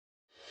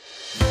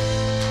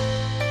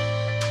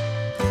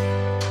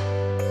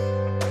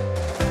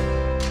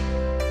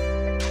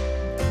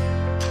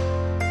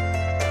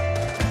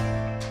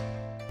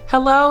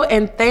Hello,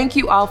 and thank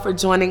you all for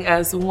joining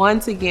us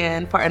once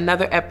again for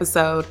another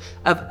episode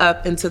of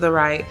Up and to the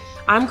Right.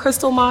 I'm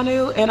Crystal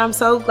Manu, and I'm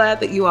so glad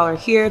that you all are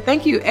here.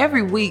 Thank you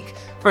every week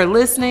for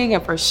listening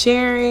and for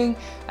sharing.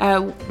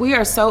 We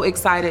are so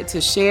excited to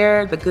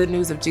share the good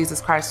news of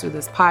Jesus Christ through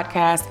this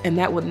podcast, and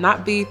that would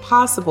not be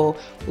possible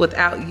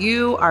without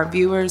you, our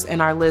viewers,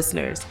 and our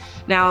listeners.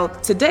 Now,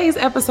 today's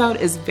episode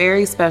is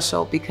very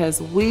special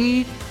because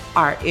we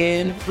are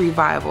in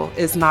revival.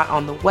 It's not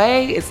on the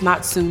way. It's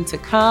not soon to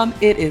come.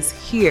 It is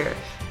here.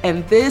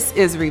 And this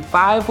is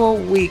Revival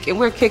Week, and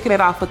we're kicking it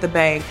off with a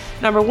bang.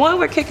 Number one,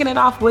 we're kicking it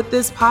off with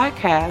this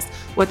podcast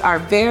with our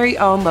very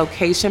own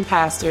location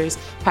pastors,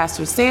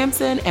 Pastor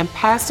Sampson and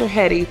Pastor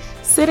Hetty,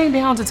 sitting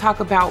down to talk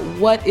about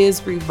what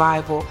is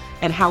revival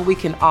and how we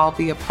can all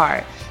be a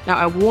part. Now,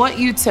 I want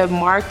you to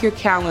mark your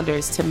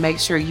calendars to make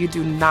sure you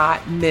do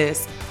not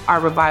miss our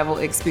revival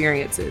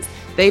experiences.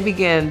 They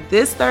begin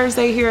this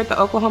Thursday here at the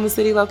Oklahoma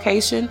City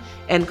location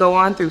and go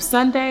on through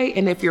Sunday.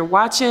 And if you're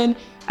watching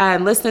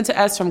and listening to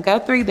us from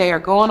Guthrie, they are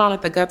going on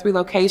at the Guthrie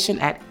location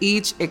at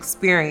each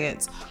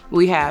experience.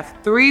 We have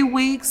 3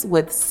 weeks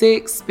with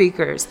 6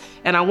 speakers.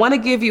 And I want to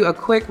give you a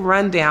quick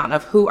rundown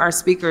of who our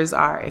speakers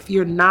are. If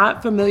you're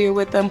not familiar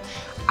with them,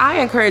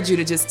 I encourage you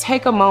to just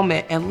take a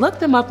moment and look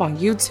them up on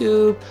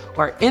YouTube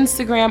or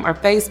Instagram or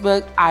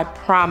Facebook. I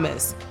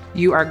promise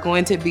you are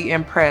going to be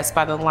impressed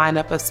by the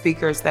lineup of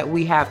speakers that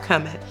we have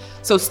coming.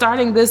 So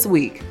starting this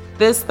week,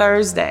 this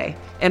Thursday,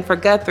 and for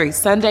Guthrie,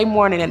 Sunday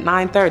morning at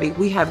 9:30,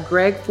 we have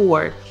Greg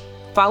Ford,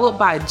 followed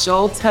by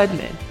Joel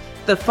Tudman.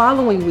 The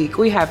following week,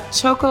 we have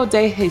Choco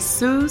de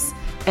Jesus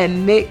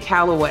and Nick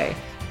Calloway.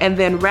 And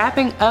then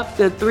wrapping up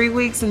the 3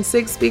 weeks and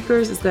 6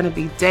 speakers is going to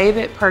be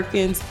David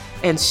Perkins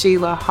and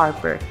Sheila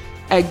Harper.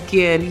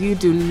 Again, you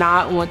do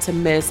not want to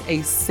miss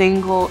a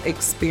single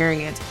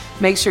experience.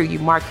 Make sure you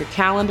mark your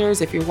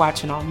calendars if you're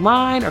watching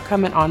online or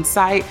coming on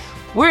site.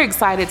 We're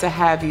excited to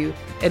have you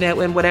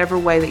in whatever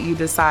way that you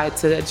decide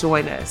to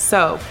join us.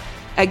 So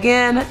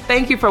again,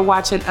 thank you for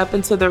watching Up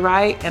and to the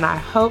Right, and I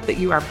hope that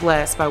you are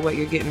blessed by what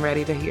you're getting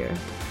ready to hear.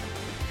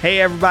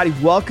 Hey everybody,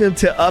 welcome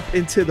to Up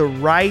and to the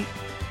Right.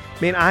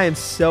 Man, I am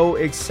so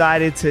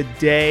excited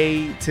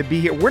today to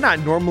be here. We're not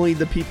normally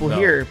the people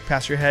here,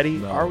 Pastor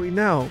Hetty, are we?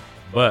 No.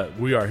 But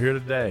we are here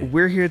today.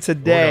 We're here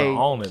today. We're going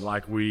to own it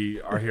like we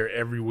are here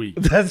every week.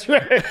 That's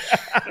right.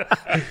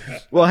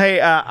 Well, hey,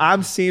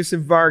 I'm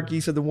Samson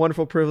Varghese, so the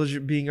wonderful privilege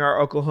of being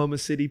our Oklahoma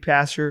City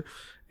pastor.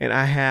 And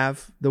I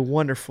have the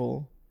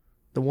wonderful,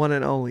 the one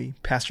and only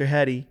Pastor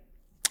Hetty.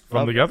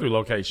 From the Guthrie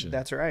location.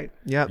 That's right.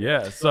 Yep.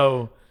 Yeah,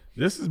 so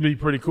this would be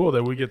pretty cool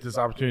that we get this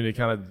opportunity to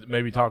kind of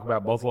maybe talk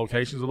about both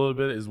locations a little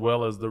bit as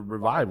well as the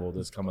revival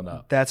that's coming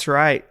up. That's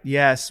right.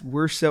 Yes,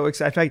 we're so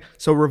excited. In fact,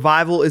 so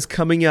revival is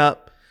coming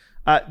up.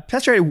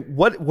 Pastor Hetty,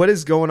 what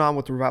is going on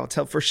with revival?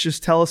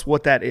 Just tell us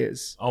what that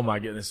is. Oh my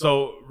goodness.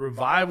 So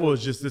revival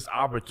is just this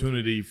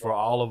opportunity for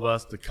all of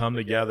us to come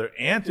together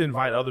and to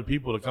invite other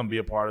people to come be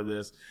a part of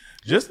this,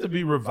 just to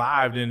be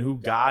revived in who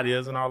God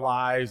is in our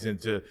lives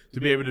and to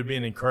be able to be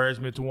an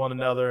encouragement to one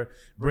another,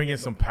 bring in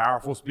some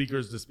powerful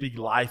speakers to speak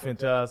life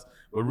into us,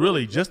 but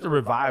really just to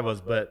revive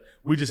us. But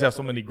we just have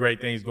so many great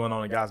things going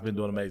on and God's been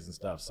doing amazing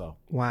stuff. So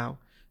wow.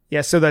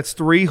 Yeah. So that's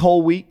 3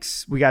 whole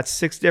weeks. We got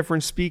 6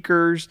 different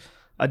speakers.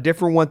 A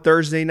different one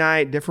Thursday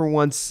night, different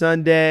one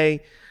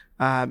Sunday.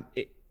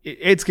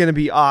 It's going to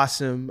be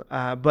awesome.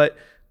 But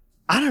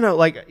I don't know,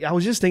 like I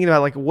was just thinking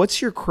about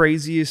what's your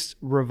craziest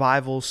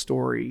revival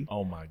story?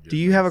 Oh my goodness. Do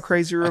you have a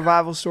crazy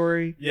revival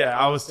story? Yeah,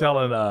 I was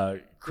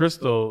telling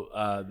Crystal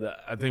that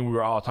I think we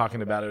were all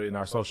talking about it in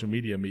our social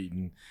media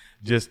meeting.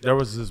 Just there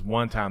was this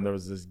one time there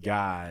was this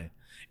guy.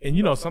 And,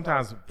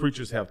 sometimes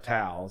preachers have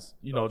towels,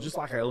 just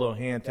like a little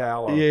hand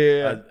towel or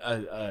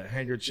a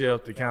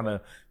handkerchief to kind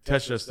of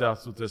touch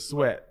themselves with the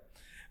sweat.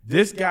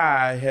 This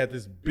guy had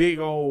this big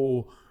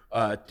old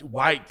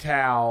white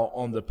towel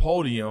on the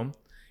podium.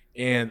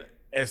 And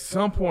at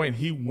some point,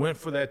 he went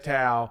for that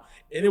towel,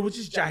 and it was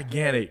just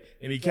gigantic.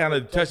 And he kind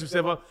of touched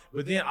himself up.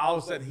 But then all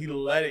of a sudden, he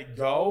let it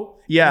go.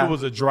 Yeah. It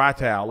was a dry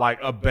towel, like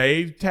a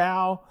bathe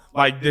towel.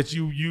 Like that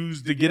you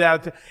use to get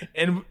out.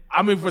 And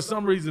I mean, for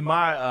some reason,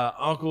 my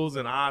uncles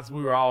and aunts,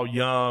 we were all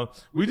young.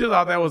 We just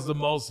thought that was the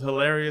most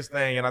hilarious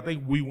thing. And I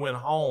think we went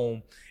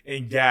home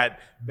and got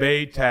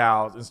bath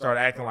towels and started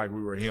acting like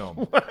we were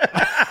him. But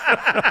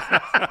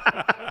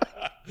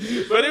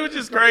it was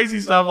just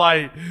crazy stuff,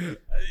 like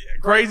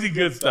crazy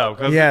good stuff.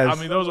 Cause yes. I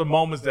mean, those are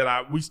moments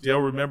that we still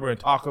remember and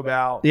talk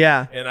about.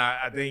 Yeah. And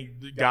I think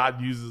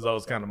God uses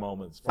those kind of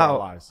moments for our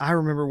lives. I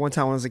remember one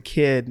time when I was a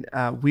kid,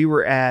 we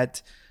were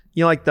at,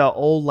 like the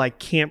old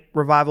camp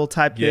revival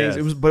type things.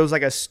 Yes. But it was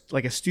like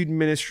a student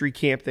ministry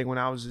camp thing when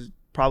I was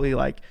probably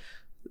like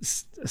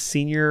a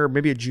senior,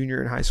 maybe a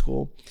junior in high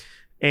school.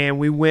 And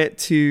we went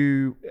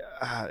to,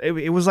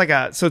 it was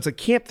so it's a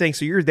camp thing.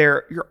 So you're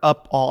there, you're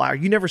up all hour.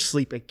 You never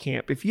sleep at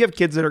camp. If you have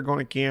kids that are going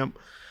to camp,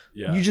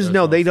 you just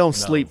know they don't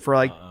sleep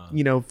for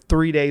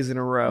 3 days in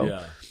a row.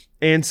 Yeah.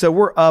 And so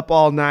we're up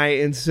all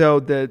night. And so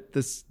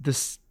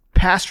this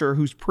pastor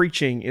who's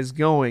preaching is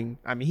going,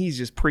 he's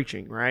just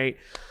preaching, right?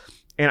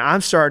 and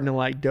I'm starting to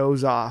like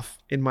doze off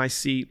in my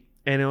seat.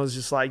 And it was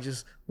just like,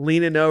 just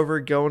leaning over,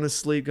 going to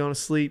sleep.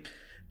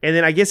 And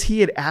then I guess he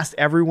had asked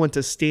everyone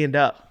to stand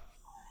up.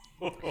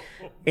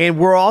 And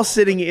we're all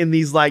sitting in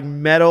these like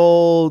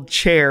metal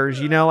chairs,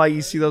 you know, like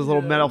you see those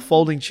little metal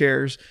folding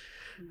chairs.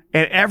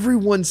 And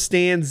everyone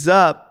stands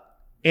up,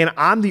 and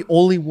I'm the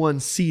only one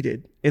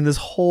seated in this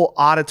whole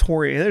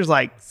auditorium. And there's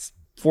like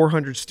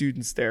 400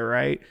 students there,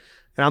 right?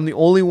 And I'm the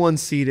only one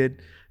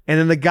seated. And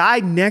then the guy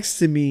next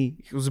to me,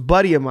 he was a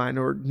buddy of mine,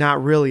 or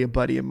not really a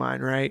buddy of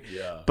mine, right?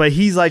 Yeah. But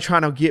he's like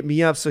trying to get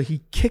me up. So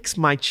he kicks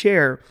my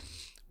chair.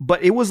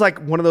 But it was like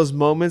one of those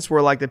moments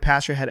where like the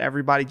pastor had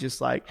everybody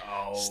just like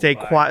stay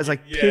quiet. It's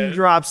like pin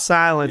drop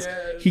silence.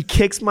 Yes. He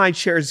kicks my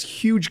chair, this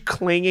huge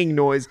clanging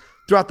noise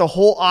throughout the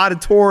whole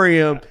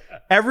auditorium.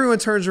 Everyone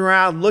turns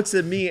around, looks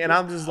at me, and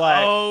I'm just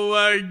like, oh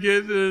my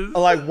goodness.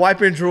 like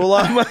wiping drool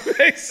off my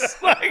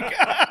face. Like,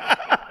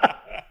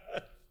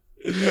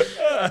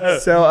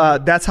 so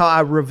that's how I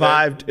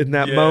revived in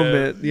that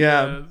moment.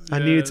 Yeah. I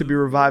needed to be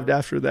revived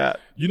after that.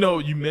 You know,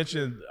 you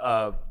mentioned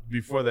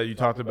before that you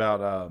talked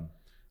about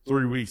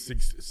 3 weeks,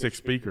 six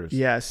speakers.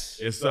 Yes.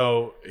 And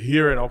so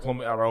here in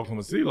Oklahoma, at our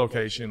Oklahoma City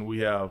location, we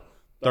have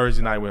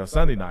Thursday night, we have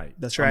Sunday night.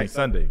 That's right.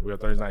 Sunday. We have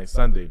Thursday night and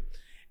Sunday.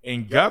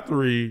 In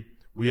Guthrie,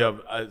 we have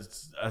a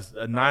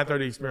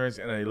 9:30 experience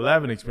and an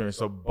 11 experience.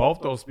 So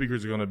both those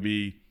speakers are going to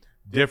be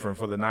different.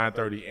 For the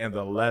 9:30 and the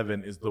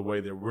 11 is the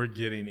way that we're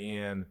getting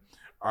in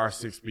our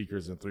 6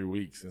 speakers in 3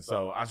 weeks. And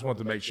so I just want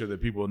to make sure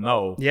that people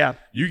know,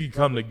 you can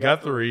come to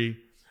Guthrie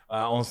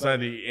on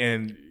Sunday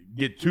and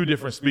get 2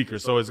 different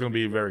speakers. So it's going to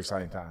be a very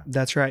exciting time.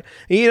 That's right.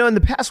 And, you know, in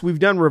the past, we've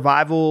done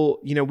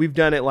revival, you know, we've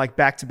done it like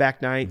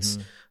back-to-back nights,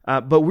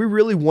 but we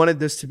really wanted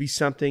this to be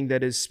something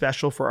that is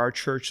special for our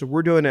church. So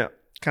we're doing it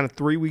kind of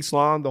 3 weeks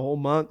long, the whole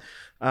month.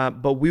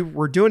 But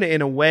we're doing it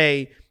in a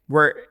way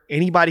where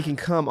anybody can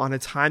come on a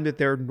time that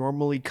they're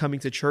normally coming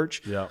to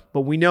church. Yeah.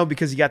 But we know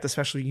because you got the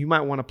special, you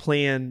might want to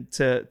plan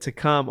to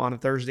come on a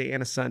Thursday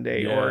and a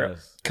Sunday, or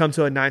come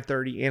to a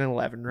 9:30 and an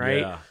 11, right?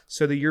 Yeah.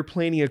 So that you're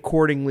planning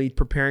accordingly,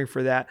 preparing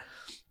for that.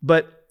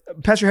 But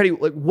Pastor Hetty,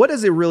 like, what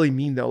does it really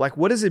mean though? Like,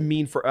 what does it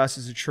mean for us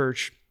as a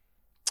church?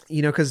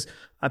 You know, because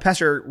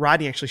Pastor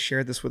Rodney actually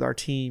shared this with our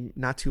team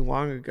not too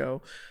long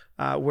ago,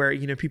 where,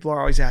 you know, people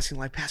are always asking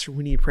like, Pastor,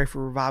 we need to pray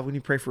for revival. We need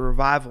to pray for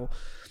revival.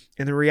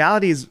 And the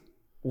reality is,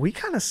 we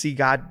kind of see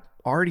God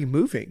already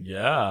moving.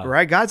 Yeah.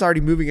 Right? God's already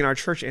moving in our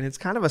church, and it's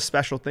kind of a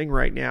special thing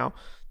right now.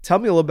 Tell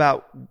me a little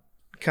about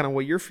kind of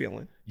what you're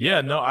feeling.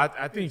 Yeah, no,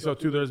 I think so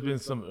too. There's been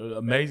some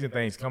amazing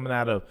things coming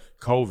out of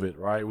COVID,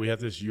 right? We had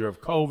this year of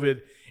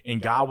COVID,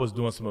 and God was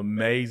doing some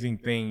amazing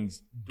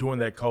things during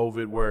that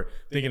COVID. Where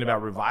thinking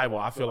about revival,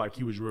 I feel like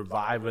he was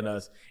reviving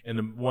us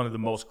in one of the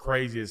most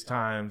craziest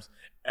times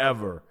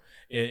ever.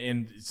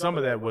 And some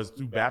of that was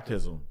through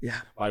baptism.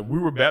 Yeah. Like we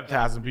were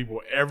baptizing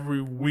people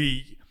every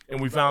week. And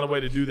we found a way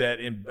to do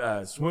that in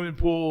swimming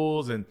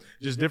pools and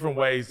just different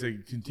ways to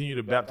continue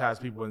to baptize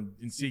people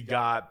and see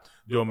God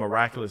doing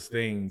miraculous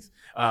things.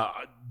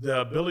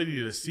 The ability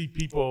to see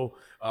people,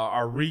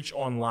 our reach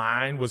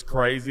online was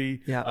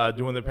crazy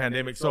during the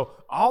pandemic. So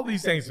all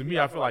these things, to me,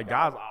 I feel like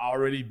God's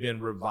already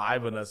been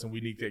reviving us, and we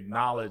need to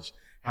acknowledge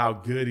how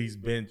good he's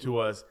been to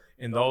us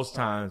in those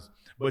times.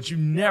 But you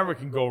never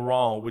can go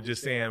wrong with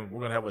just saying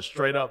we're going to have a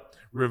straight up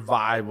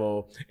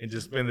revival and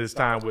just spend this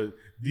time with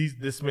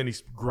this many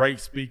great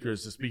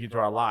speakers to speak into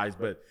our lives.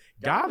 But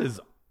God has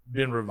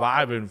been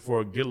reviving for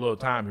a good little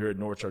time here at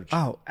North Church.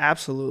 Oh,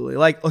 absolutely.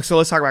 Like, so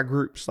let's talk about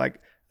groups. Like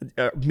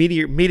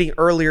meeting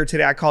earlier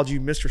today, I called you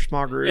Mr.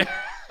 Small Group.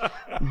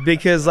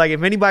 Because like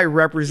if anybody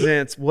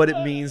represents what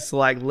it means to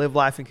like live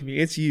life in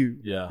community, it's you.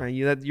 Yeah. Right?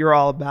 You're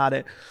all about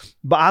it.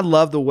 But I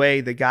love the way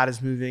that God is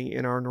moving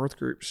in our North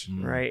groups,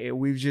 right? And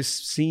we've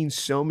just seen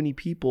so many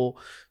people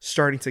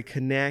starting to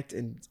connect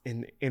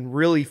and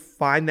really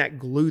find that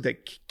glue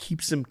that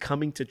keeps them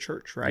coming to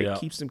church, right? Yeah.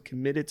 Keeps them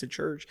committed to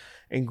church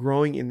and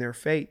growing in their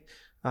faith,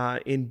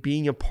 in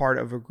being a part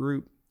of a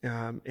group,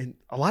 and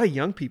a lot of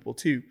young people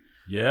too.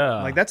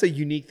 Yeah. Like that's a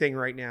unique thing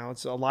right now.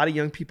 It's a lot of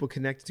young people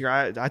connected to.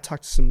 I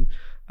talked to some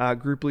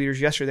group leaders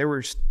yesterday.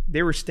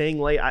 They were staying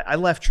late. I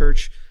left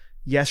church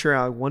yesterday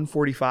at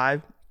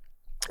 1:45.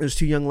 There's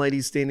 2 young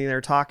ladies standing there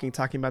talking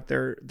about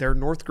their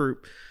North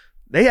group.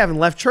 They haven't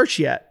left church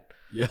yet.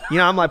 Yeah. You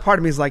know, I'm like, part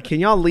of me is like, can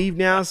y'all leave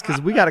now?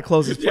 Because we got to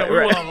close this place. Yeah, we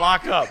want to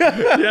lock up.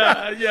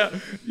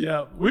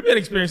 Yeah. We've been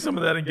experiencing some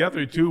of that in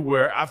Guthrie too,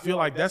 where I feel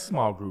like that's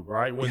small group,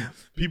 right? When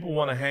people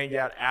want to hang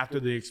out after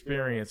the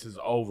experience is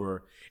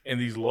over in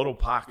these little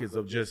pockets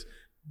of just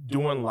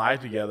doing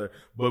life together.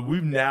 But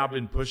we've now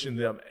been pushing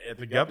them at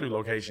the Guthrie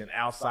location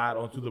outside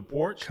onto the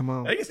porch. Come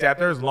on. They can stay out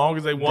there as long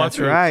as they want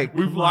to. That's right.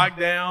 We've locked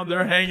down.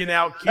 They're hanging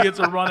out. Kids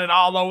are running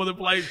all over the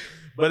place.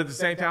 But at the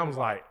same time, it's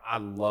like, I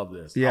love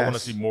this. Yes. I want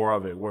to see more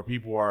of it, where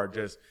people are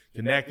just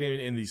connecting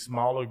in these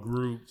smaller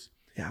groups,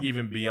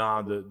 even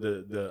beyond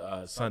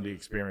the Sunday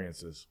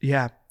experiences.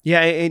 Yeah.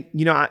 Yeah. And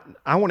you know,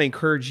 I want to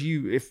encourage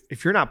you,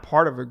 if you're not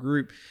part of a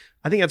group,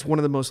 I think that's one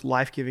of the most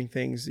life-giving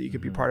things that you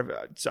could be part of.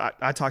 So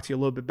I talked to you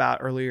a little bit about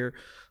earlier.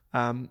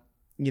 You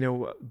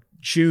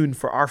June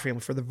for our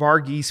family, for the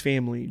Varghese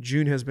family,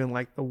 June has been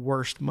like the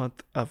worst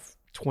month of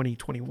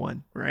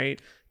 2021,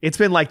 right? It's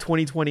been like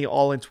 2020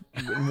 all in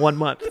 1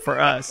 month for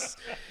us.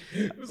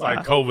 It was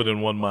like COVID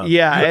in 1 month.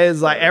 Yeah,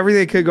 it's like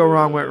everything that could go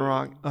wrong went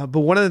wrong. But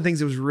one of the things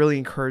that was really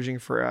encouraging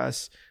for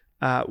us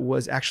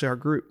was actually our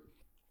group,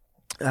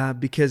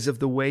 because of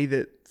the way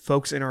that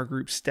folks in our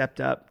group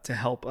stepped up to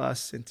help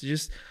us and to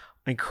just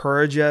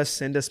encourage us,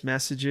 send us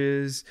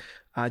messages,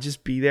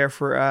 just be there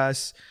for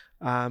us.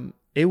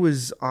 It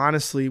was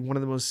honestly one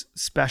of the most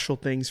special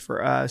things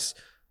for us.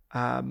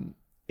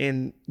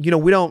 And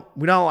we don't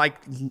like,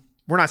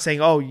 we're not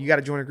saying, oh, you got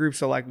to join a group.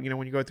 So like, when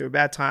you go through a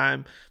bad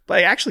time,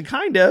 but actually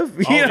kind of,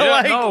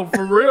 no,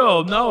 for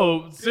real.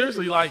 No,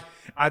 seriously. Like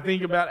I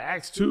think about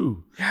Acts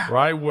 2,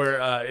 right?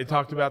 Where it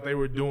talked about they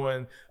were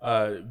doing,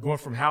 going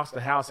from house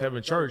to house,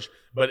 having church.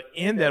 But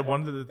in that,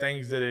 one of the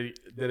things that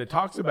it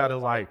talks about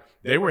is like,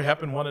 they were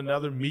helping one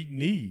another meet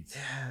needs,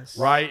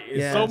 right?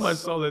 It's so much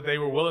so that they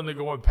were willing to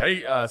go and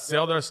pay,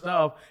 sell their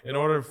stuff in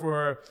order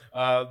for,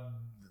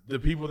 the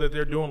people that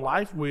they're doing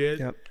life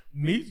with,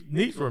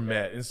 needs were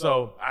met. And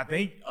so I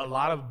think a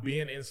lot of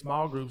being in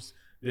small groups,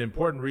 the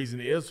important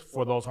reason is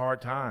for those hard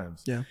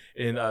times. Yeah.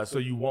 And so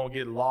you won't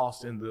get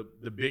lost in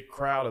the big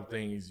crowd of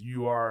things.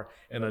 You are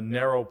in a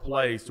narrow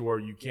place to where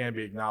you can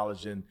be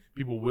acknowledged, and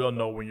people will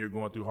know when you're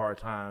going through hard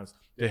times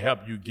to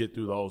help you get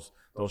through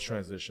those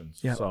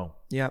transitions.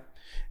 Yeah.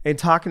 And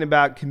talking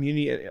about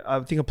community, I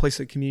think a place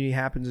that community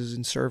happens is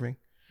in serving,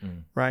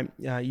 right?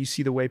 You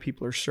see the way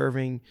people are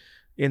serving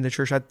in the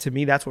church. To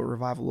me, that's what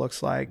revival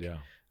looks like.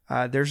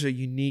 Yeah. There's a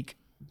unique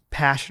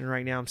passion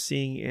right now I'm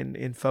seeing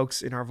in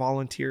folks, in our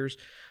volunteers,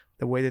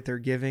 the way that they're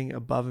giving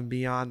above and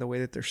beyond, the way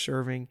that they're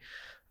serving.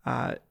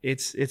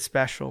 It's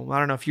special. I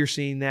don't know if you're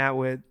seeing that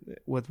with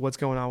what's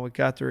going on with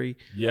Guthrie.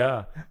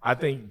 Yeah. I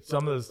think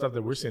some of the stuff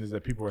that we're seeing is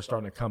that people are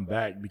starting to come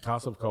back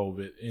because of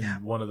COVID.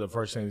 And one of the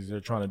first things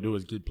they're trying to do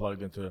is get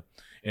plugged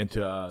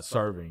into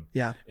serving.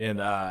 Yeah.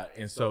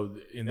 And so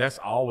that's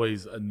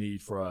always a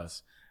need for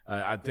us.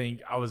 I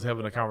think I was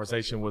having a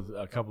conversation with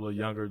a couple of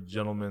younger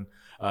gentlemen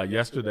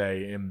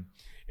yesterday, and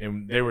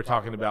they were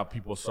talking about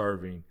people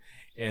serving.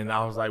 And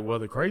I was like, well,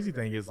 the crazy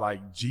thing is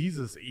like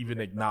Jesus even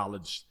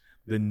acknowledged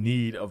the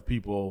need of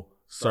people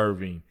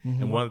serving.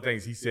 Mm-hmm. And one of the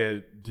things he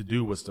said to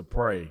do was to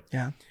pray.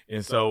 Yeah.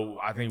 And so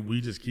I think we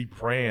just keep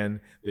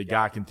praying that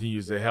God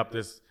continues to help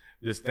this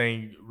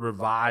thing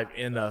revive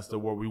in us to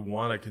where we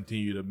want to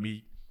continue to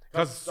meet.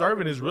 Because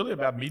serving is really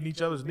about meeting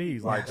each other's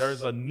needs. Like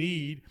there's a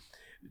need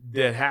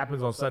that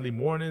happens on Sunday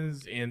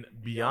mornings and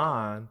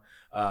beyond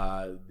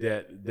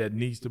that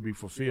needs to be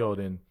fulfilled.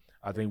 And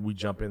I think we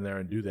jump in there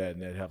and do that,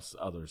 and that helps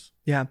others.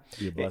 Yeah.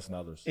 Be a blessing to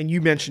others. And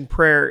you mentioned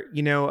prayer.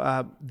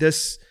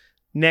 This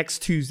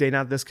next Tuesday,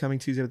 not this coming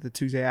Tuesday, but the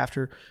Tuesday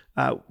after,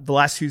 the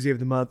last Tuesday of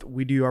the month,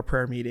 we do our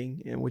prayer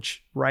meeting, in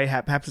which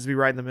happens to be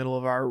right in the middle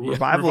of our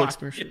revival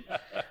experience.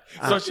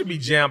 Yeah. So it should be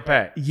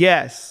jam-packed.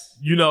 Yes.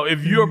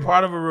 If you're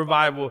part of a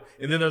revival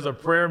and then there's a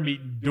prayer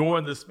meeting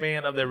during the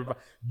span of that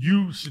revival,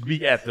 you should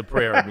be at the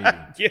prayer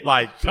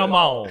meeting. Come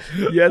on.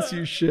 Yes,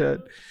 you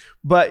should.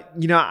 But,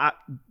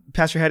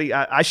 Pastor Hetty,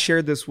 I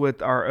shared this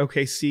with our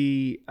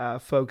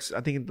OKC folks,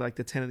 I think like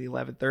the 10 and the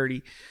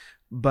 11:30.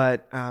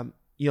 But,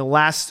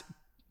 last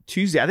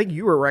Tuesday, I think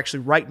you were actually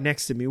right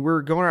next to me. We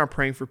were going around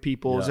praying for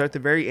people. It was at the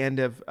very end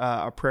of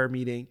our prayer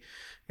meeting.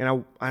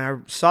 And I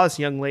saw this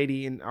young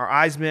lady, and our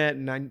eyes met,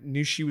 and I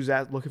knew she was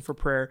looking for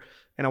prayer.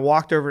 And I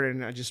walked over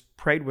and I just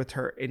prayed with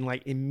her. And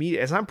like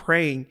immediately, as I'm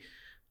praying,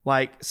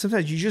 like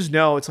sometimes you just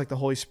know it's like the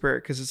Holy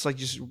Spirit, because it's like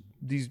just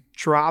these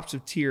drops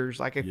of tears.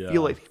 Like I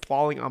feel it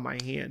falling on my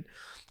hand,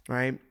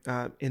 right?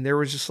 And there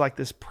was just like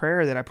this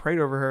prayer that I prayed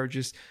over her.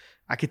 Just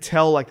I could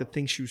tell like the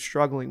thing she was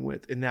struggling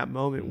with in that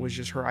moment was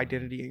just her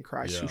identity in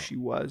Christ, who she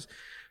was.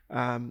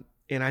 And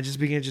I just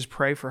began to just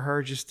pray for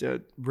her, just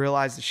to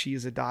realize that she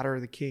is a daughter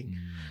of the King.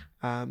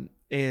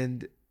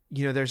 And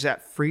there's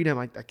that freedom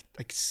I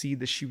could see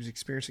that she was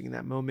experiencing in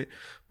that moment.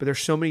 But there's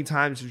so many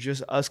times of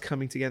just us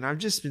coming together. And I've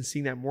just been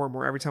seeing that more and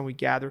more every time we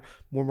gather,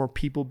 more and more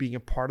people being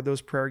a part of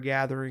those prayer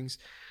gatherings.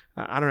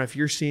 I don't know if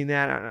you're seeing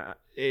that.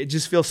 It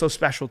just feels so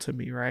special to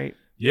me, right?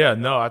 Yeah,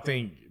 no, I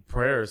think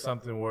prayer is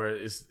something where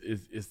it's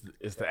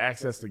the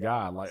access to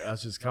God. Like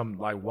us just come,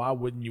 like why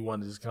wouldn't you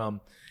want to just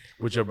come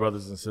with your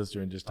brothers and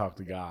sisters and just talk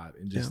to God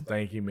and just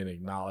thank him and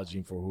acknowledge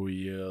him for who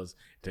he is,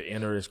 to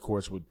enter his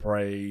courts with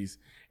praise,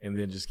 and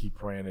then just keep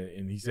praying.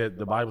 And he said,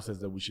 the Bible says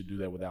that we should do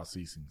that without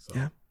ceasing.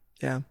 So.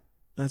 Yeah,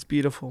 that's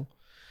beautiful.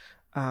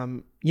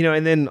 And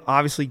then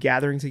obviously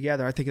gathering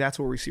together, I think that's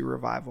where we see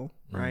revival,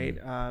 right?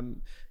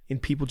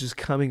 And people just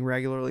coming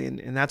regularly.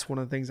 And that's one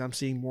of the things I'm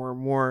seeing more and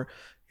more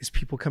is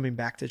people coming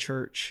back to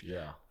church.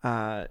 Yeah.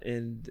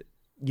 And,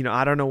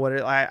 I don't know what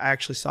I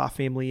actually saw a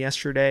family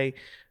yesterday.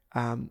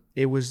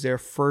 It was their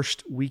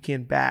first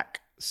weekend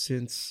back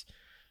since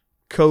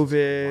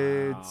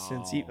COVID,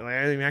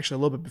 actually a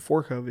little bit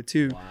before COVID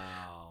too.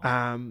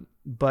 Wow.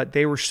 But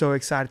they were so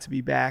excited to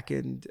be back,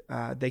 and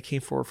they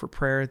came forward for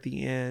prayer at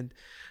the end.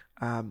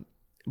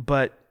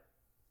 But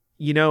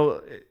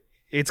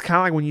it's kind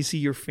of like when you see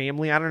your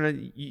family. I don't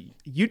know.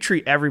 You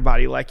treat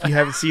everybody like you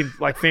haven't seen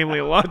like family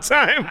in a long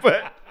time,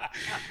 but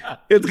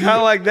it's kind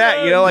of like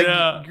that,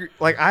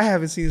 like I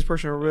haven't seen this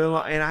person in a really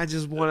long, and I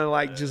just want to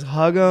like just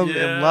hug them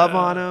and love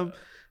on them.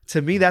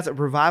 To me, that's what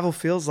revival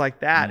feels like.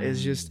 That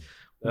is just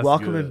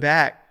welcoming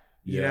back.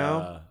 You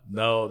know?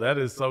 No, that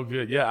is so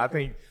good. Yeah, I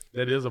think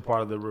that is a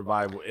part of the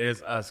revival,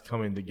 is us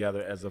coming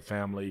together as a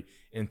family,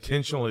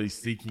 intentionally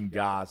seeking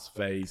God's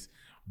face,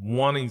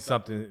 wanting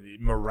something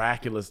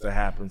miraculous to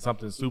happen,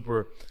 something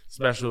super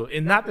special.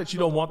 And not that you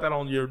don't want that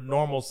on your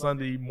normal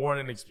Sunday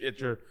morning,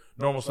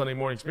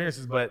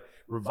 experiences, but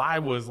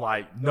revival is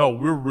like, no,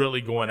 we're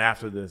really going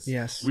after this.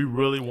 Yes. We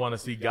really want to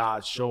see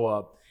God show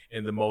up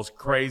in the most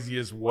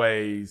craziest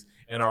ways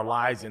in our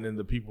lives and in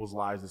the people's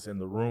lives that's in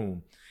the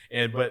room.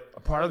 But a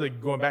part of the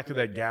going back to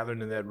that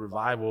gathering and that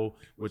revival,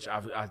 which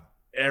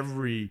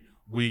every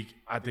week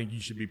I think you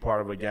should be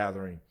part of a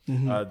gathering.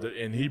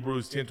 In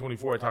Hebrews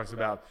 10:24, it talks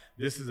about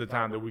this is the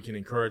time that we can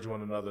encourage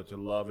one another to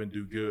love and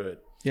do good.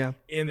 Yeah.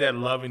 In that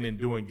loving and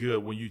doing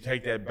good, when you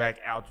take that back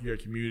out to your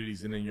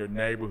communities and in your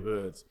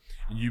neighborhoods,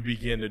 and you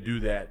begin to do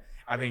that,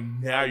 I think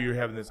now you're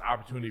having this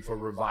opportunity for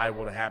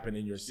revival to happen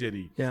in your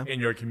city, in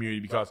your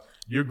community, because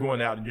you're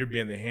going out and you're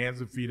being the hands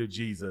and feet of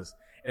Jesus.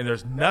 And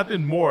there's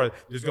nothing more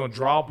that's going to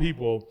draw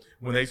people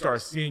when they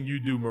start seeing you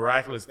do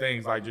miraculous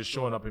things, like just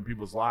showing up in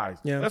people's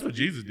lives. Yeah. That's what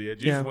Jesus did.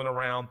 Jesus went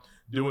around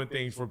doing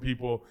things for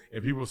people,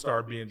 and people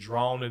started being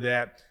drawn to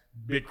that.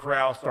 Big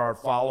crowds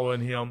started following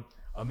him.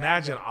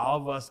 Imagine all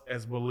of us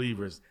as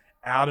believers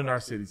out in our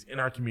cities, in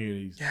our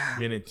communities,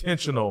 being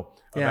intentional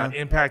about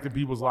impacting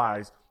people's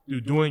lives through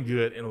doing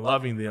good and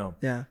loving them.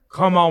 Yeah.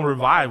 Come on,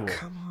 revival.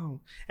 Come on.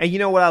 And you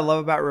know what I love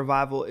about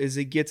revival is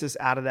it gets us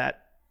out of that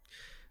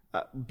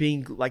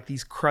being like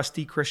these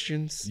crusty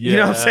Christians. You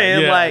know what I'm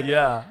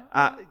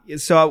saying?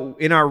 So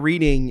in our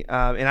reading,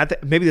 and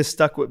maybe this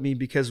stuck with me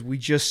because we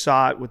just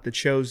saw it with The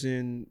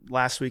Chosen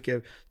last week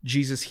of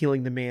Jesus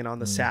healing the man on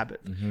the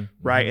Sabbath,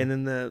 right? And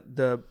then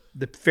the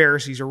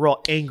Pharisees are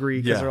real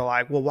angry because they're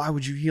like, well, why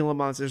would you heal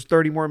him on? There's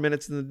 30 more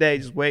minutes in the day.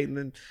 Just wait. And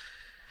then,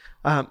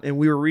 and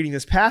we were reading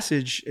this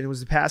passage, and it was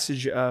the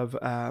passage of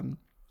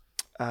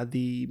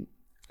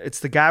it's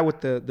the guy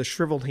with the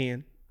shriveled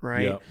hand.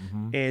 Right. Yep.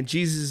 And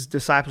Jesus'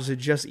 disciples had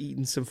just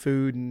eaten some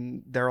food,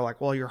 and they were like,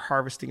 well, you're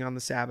harvesting on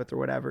the Sabbath or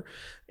whatever.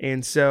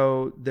 And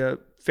so the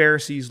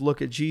Pharisees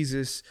look at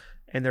Jesus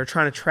and they're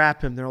trying to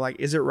trap him. They're like,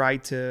 is it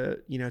right to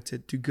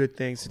do good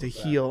things, to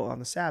heal on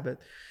the Sabbath?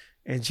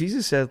 And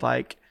Jesus said,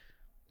 like,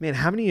 man,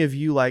 how many of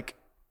you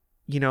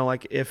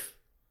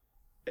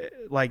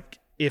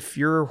if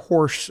your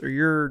horse or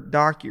your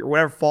donkey or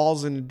whatever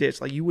falls in the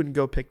ditch, like you wouldn't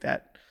go pick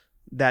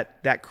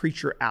that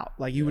creature out.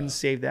 Like you wouldn't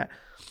save that.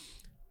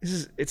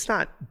 It's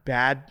not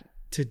bad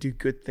to do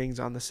good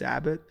things on the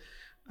Sabbath.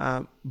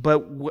 But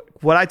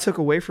what I took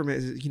away from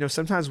it is,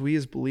 sometimes we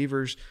as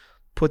believers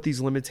put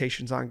these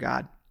limitations on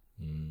God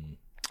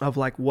of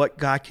like what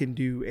God can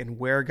do and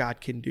where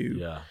God can do.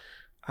 Yeah.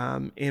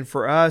 And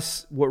for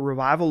us, what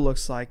revival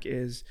looks like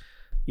is,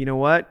 you know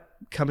what?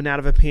 Coming out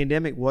of a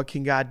pandemic, what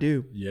can God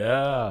do?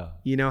 Yeah.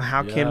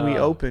 How can we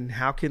open?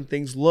 How can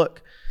things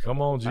look?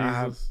 Come on,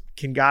 Jesus.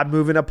 Can God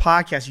move in a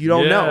podcast? You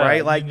don't know,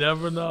 right? Like you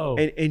never know.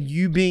 And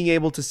you being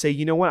able to say,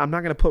 you know what? I'm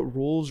not going to put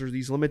rules or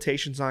these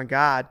limitations on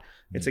God.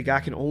 It's a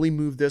God can only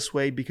move this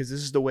way because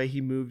this is the way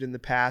he moved in the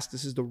past.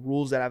 This is the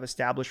rules that I've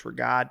established for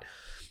God.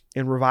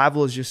 And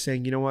revival is just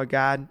saying, you know what,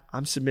 God,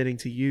 I'm submitting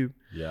to you.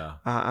 Yeah.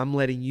 I'm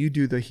letting you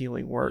do the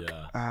healing work.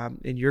 Yeah.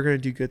 And you're going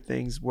to do good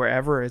things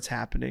wherever it's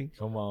happening.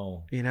 Come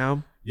on.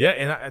 Yeah.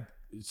 And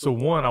so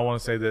one, I want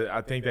to say that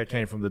I think that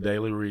came from the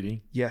daily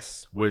reading.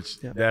 Yes. Which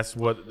that's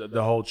what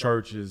the whole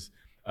church is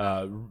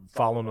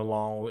following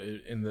along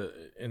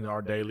in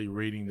our daily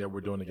reading that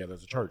we're doing together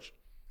as a church.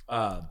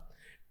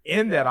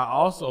 In that, I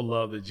also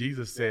love that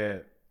Jesus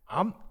said,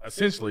 I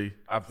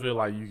feel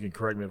like you can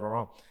correct me if I'm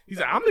wrong. He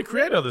said, I'm the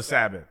creator of the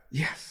Sabbath.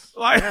 Yes.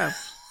 Like,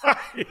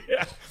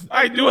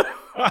 I do it.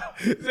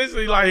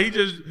 Essentially, like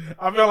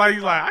I feel like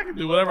he's like, I can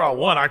do whatever I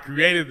want. I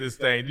created this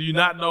thing. Do you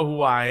not know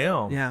who I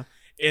am? Yeah.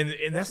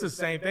 And that's the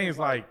same thing. It's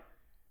like,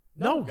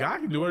 no, God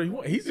can do whatever he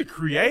wants. He's the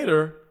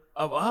creator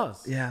of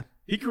us. Yeah.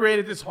 He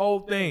created this whole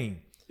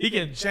thing. He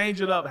can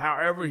change it up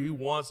however he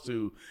wants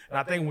to. And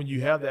I think when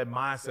you have that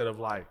mindset of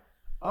like,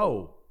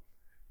 oh,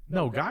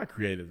 no, God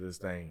created this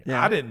thing.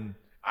 Yeah. I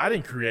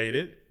didn't create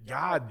it.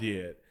 God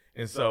did.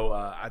 And so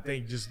I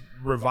think just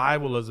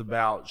revival is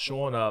about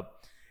showing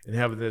up and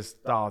having this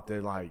thought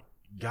that like,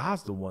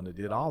 God's the one that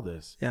did all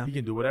this. Yeah. He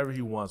can do whatever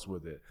he wants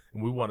with it.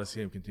 And we want to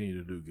see him continue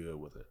to do good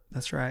with it.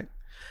 That's right.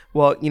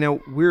 Well,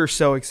 we're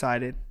so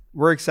excited.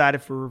 We're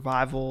excited for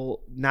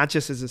revival, not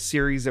just as a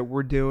series that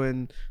we're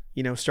doing,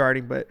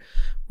 starting, but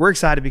we're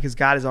excited because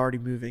God is already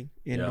moving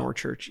in North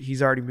Church.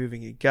 He's already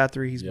moving in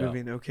Guthrie. He's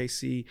moving in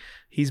OKC.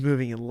 He's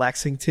moving in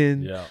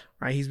Lexington,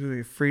 right? He's moving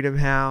in Freedom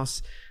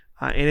House.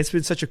 And it's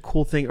been such a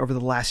cool thing over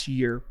the last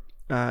year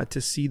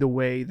to see the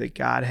way that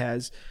God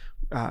has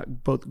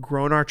both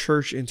grown our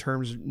church in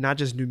terms of not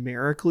just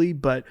numerically,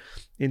 but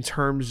in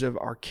terms of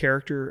our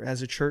character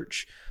as a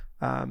church.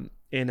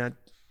 And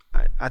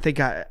I think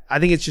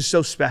it's just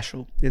so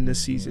special in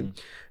this season.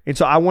 And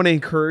so I want to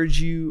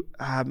encourage you.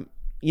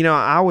 You know,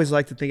 I always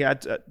like to think,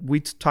 we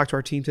talked to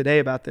our team today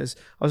about this.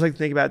 I always like to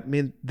think about,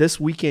 man, this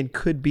weekend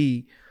could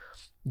be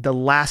the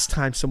last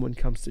time someone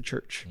comes to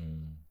church.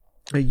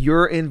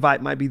 Your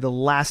invite might be the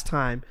last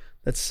time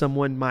that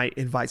someone might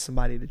invite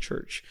somebody to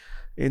church.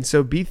 And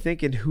so be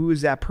thinking, who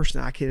is that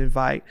person I can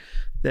invite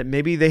that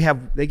maybe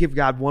they give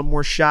God one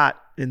more shot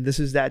and this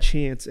is that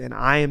chance and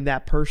I am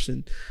that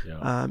person.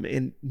 Yeah.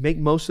 And make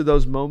most of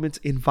those moments,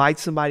 invite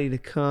somebody to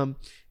come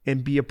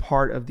and be a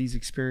part of these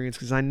experiences,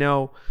 because I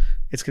know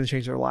it's going to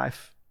change their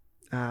life.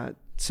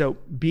 So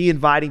be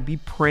inviting, be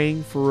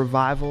praying for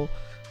revival,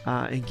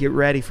 and get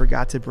ready for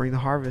God to bring the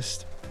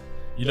harvest.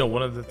 You know,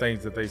 one of the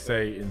things that they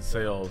say in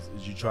sales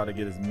is you try to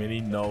get as many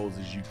no's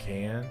as you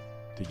can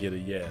to get a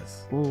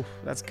yes. Ooh,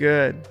 that's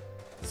good.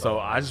 So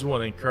I just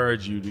want to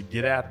encourage you to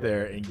get out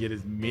there and get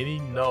as many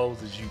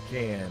no's as you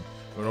can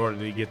in order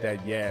to get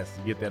that yes,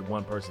 to get that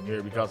one person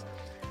here, because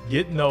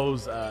getting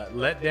those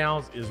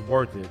letdowns is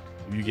worth it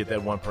if you get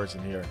that one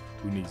person here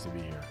who needs to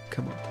be here.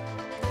 Come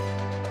on.